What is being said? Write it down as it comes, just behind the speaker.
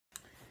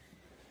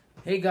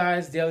Hey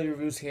guys, Daily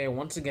Reviews here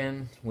once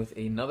again with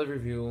another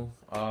review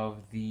of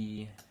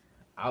the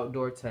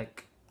Outdoor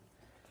Tech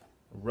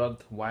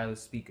Rugged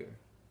Wireless Speaker.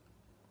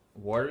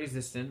 Water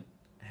resistant,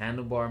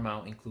 handlebar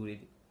mount included.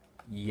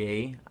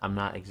 Yay, I'm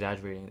not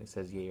exaggerating, it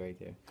says yay right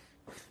there.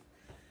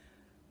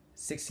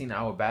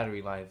 16-hour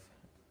battery life.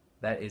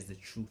 That is the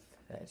truth.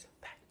 That is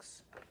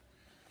facts.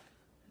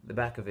 The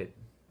back of it.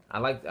 I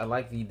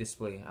like the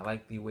display. I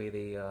like the way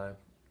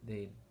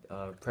they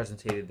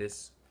presented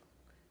this.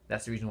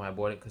 That's the reason why I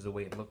bought it, because the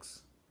way it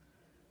looks.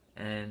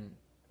 And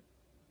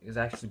it's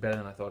actually better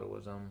than I thought it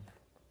was.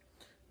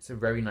 It's a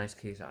very nice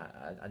case.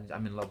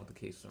 I'm in love with the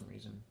case for some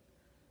reason.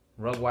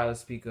 Rug wireless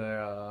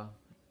speaker,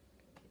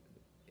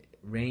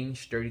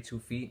 range 32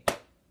 feet.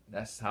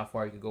 That's how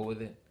far you could go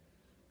with it.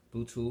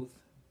 Bluetooth,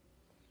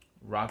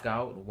 rock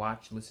out,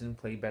 watch, listen,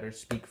 play better,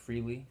 speak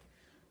freely.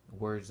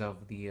 Words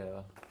of the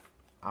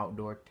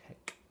Outdoor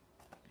Tech.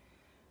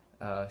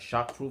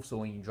 Shockproof, so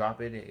when you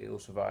drop it, it'll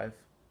survive.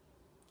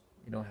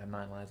 You don't have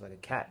 9 lives like a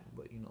cat,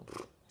 but it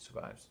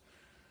survives.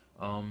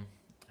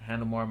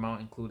 Handlebar mount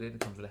included.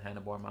 It comes with a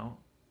handlebar mount.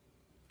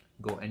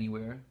 Go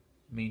anywhere,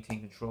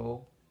 maintain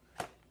control,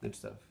 good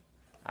stuff.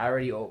 I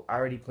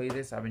already played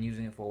this. I've been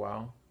using it for a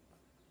while.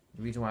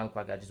 The reason why I look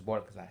like I just bought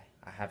it because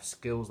I have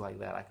skills like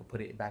that. I can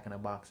put it back in a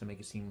box and make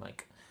it seem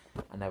like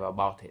I never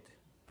bought it.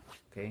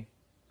 Okay.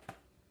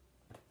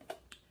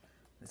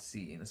 Let's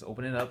see. Let's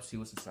open it up. See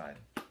what's inside.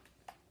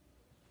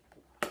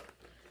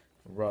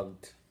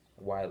 Rugged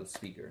wireless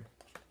speaker.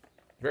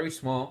 Very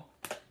small.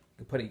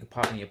 You can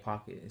pop it in your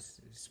pocket. It's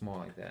small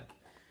like that.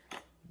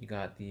 You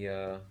got the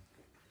let's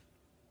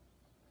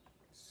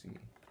see.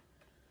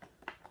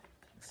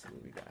 Let's see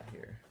what we got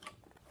here.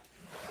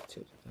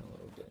 Tilt it down a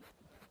little bit.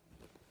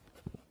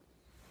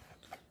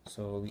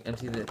 So we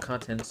empty the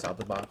contents out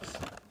the box.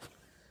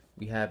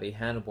 We have a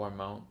handlebar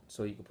mount,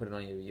 so you can put it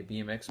on your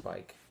BMX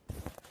bike.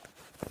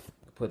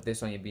 Put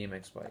this on your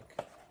BMX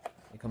bike.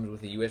 It comes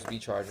with a USB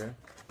charger.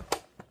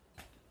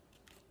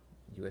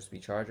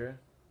 USB charger,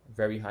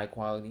 very high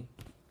quality.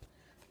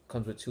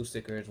 Comes with 2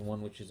 stickers,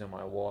 one which is on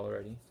my wall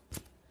already.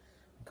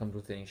 It comes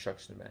with an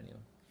instruction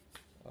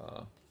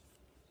manual.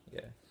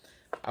 Yeah,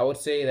 I would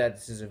say that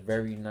this is a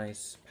very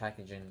nice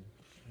packaging,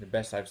 the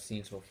best I've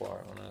seen so far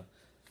on a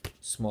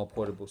small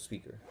portable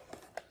speaker.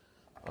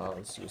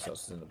 Let's see what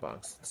else is in the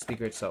box. The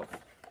speaker itself.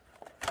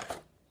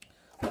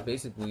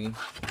 Basically,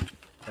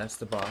 that's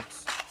the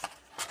box.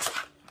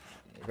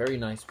 Very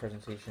nice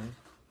presentation.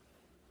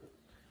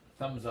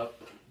 Thumbs up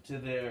to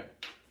their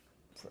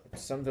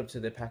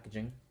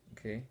packaging.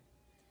 Okay.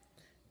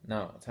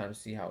 Now, time to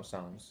see how it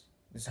sounds.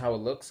 This is how it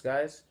looks,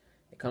 guys.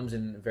 It comes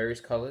in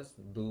various colors: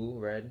 blue,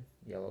 red,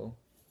 yellow.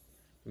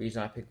 The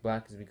reason I picked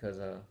black is because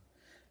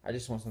I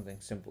just want something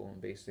simple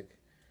and basic.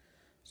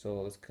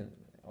 So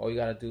all you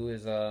gotta do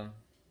is to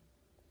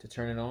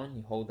turn it on,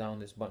 you hold down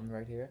this button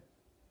right here.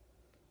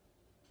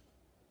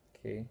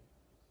 Okay.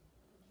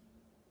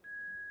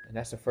 And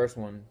that's the first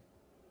one.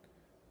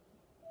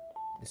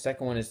 The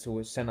second one is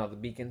to send out the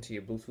beacon to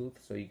your Bluetooth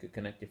so you could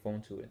connect your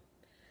phone to it.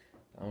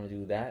 I'm gonna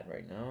do that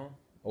right now.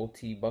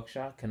 OT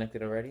Buckshot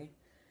connected already,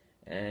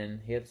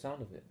 and hear the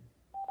sound of it.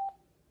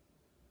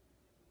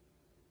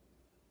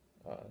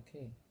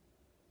 Okay.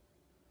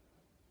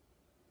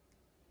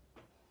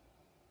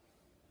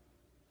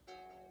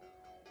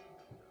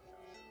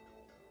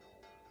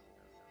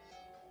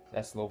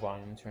 That's low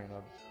volume. Turn it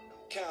up.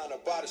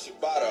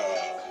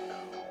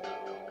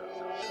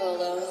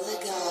 Hello, the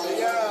guy.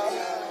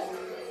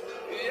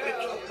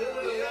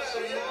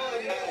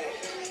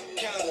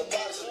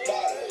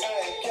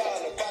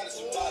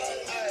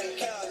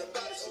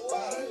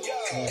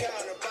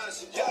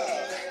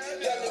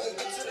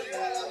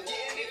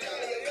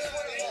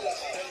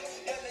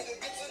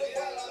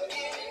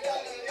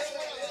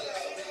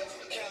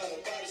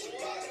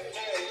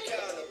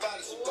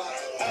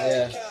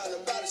 Yeah.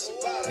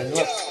 And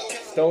look,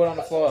 throw it on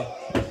the floor.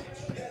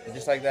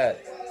 Just like that.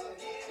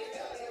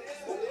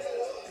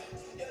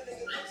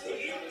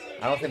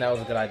 I don't think that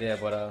was a good idea,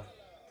 but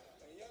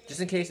just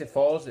in case it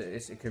falls,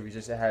 it could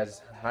resist. It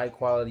has high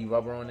quality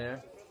rubber on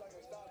there.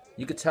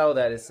 You could tell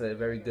that it's a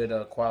very good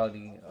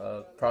quality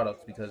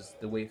product because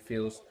the way it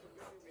feels,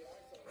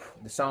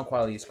 the sound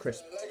quality is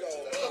crisp.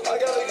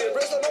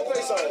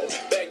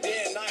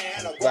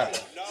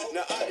 Right.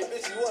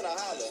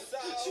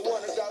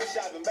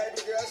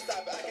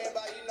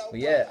 But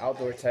yeah,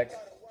 Outdoor Tech.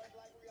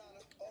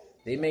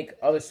 They make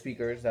other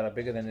speakers that are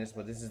bigger than this,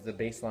 but this is the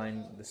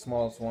baseline, the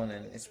smallest one,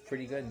 and it's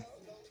pretty good.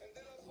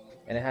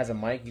 And it has a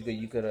mic.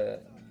 You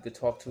could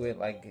talk to it.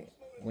 Like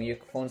when your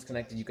phone is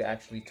connected, you could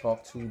actually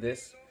talk to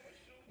this,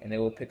 and it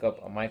will pick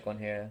up a mic on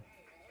here,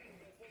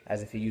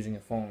 as if you're using a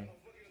phone.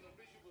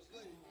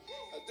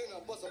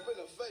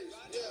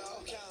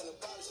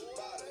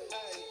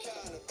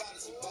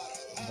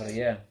 But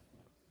yeah,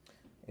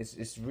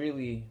 it's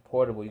really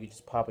portable. You can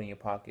just pop it in your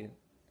pocket,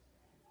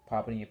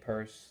 pop it in your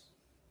purse,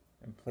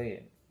 and play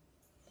it.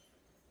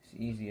 It's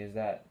easy as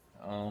that.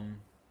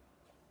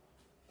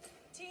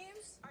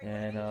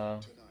 And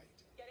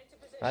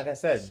like I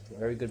said,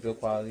 very good build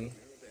quality.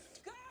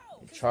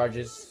 It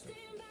charges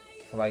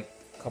for like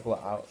a couple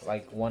of hours,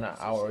 like 1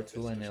 hour or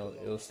two, and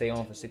it'll stay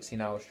on for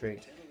 16 hours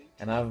straight.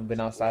 And I've been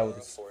outside with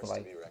this for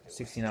like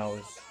 16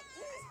 hours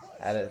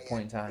at a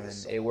point in time,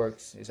 and it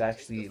works. It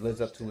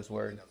lives up to its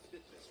word.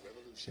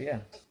 So yeah,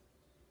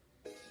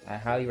 I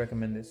highly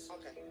recommend this,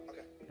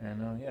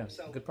 and yeah,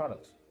 good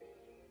product.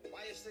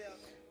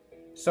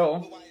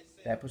 So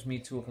that puts me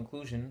to a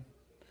conclusion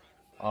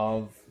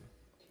of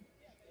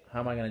how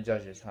am I gonna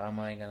judge this? How am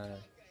I gonna,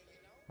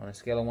 on a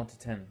scale of 1 to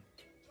 10,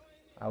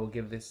 I will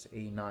give this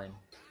a 9.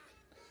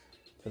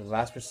 For the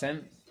last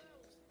percent,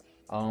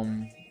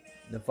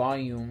 the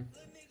volume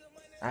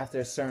after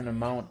a certain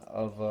amount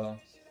of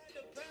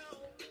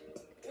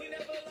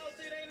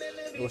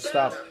it will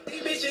stop,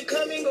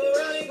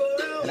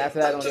 and after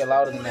that, it don't get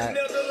louder than that,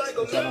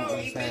 which I don't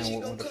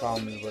understand what the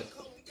problem is, but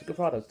it's a good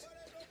product.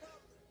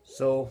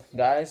 So,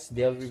 guys,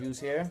 daily reviews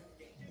here.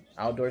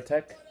 Outdoor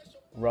Tech,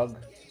 rug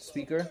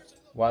speaker,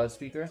 wireless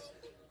speaker.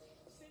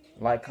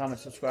 Like, comment,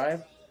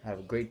 subscribe. Have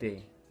a great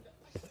day.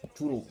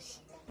 Toodles.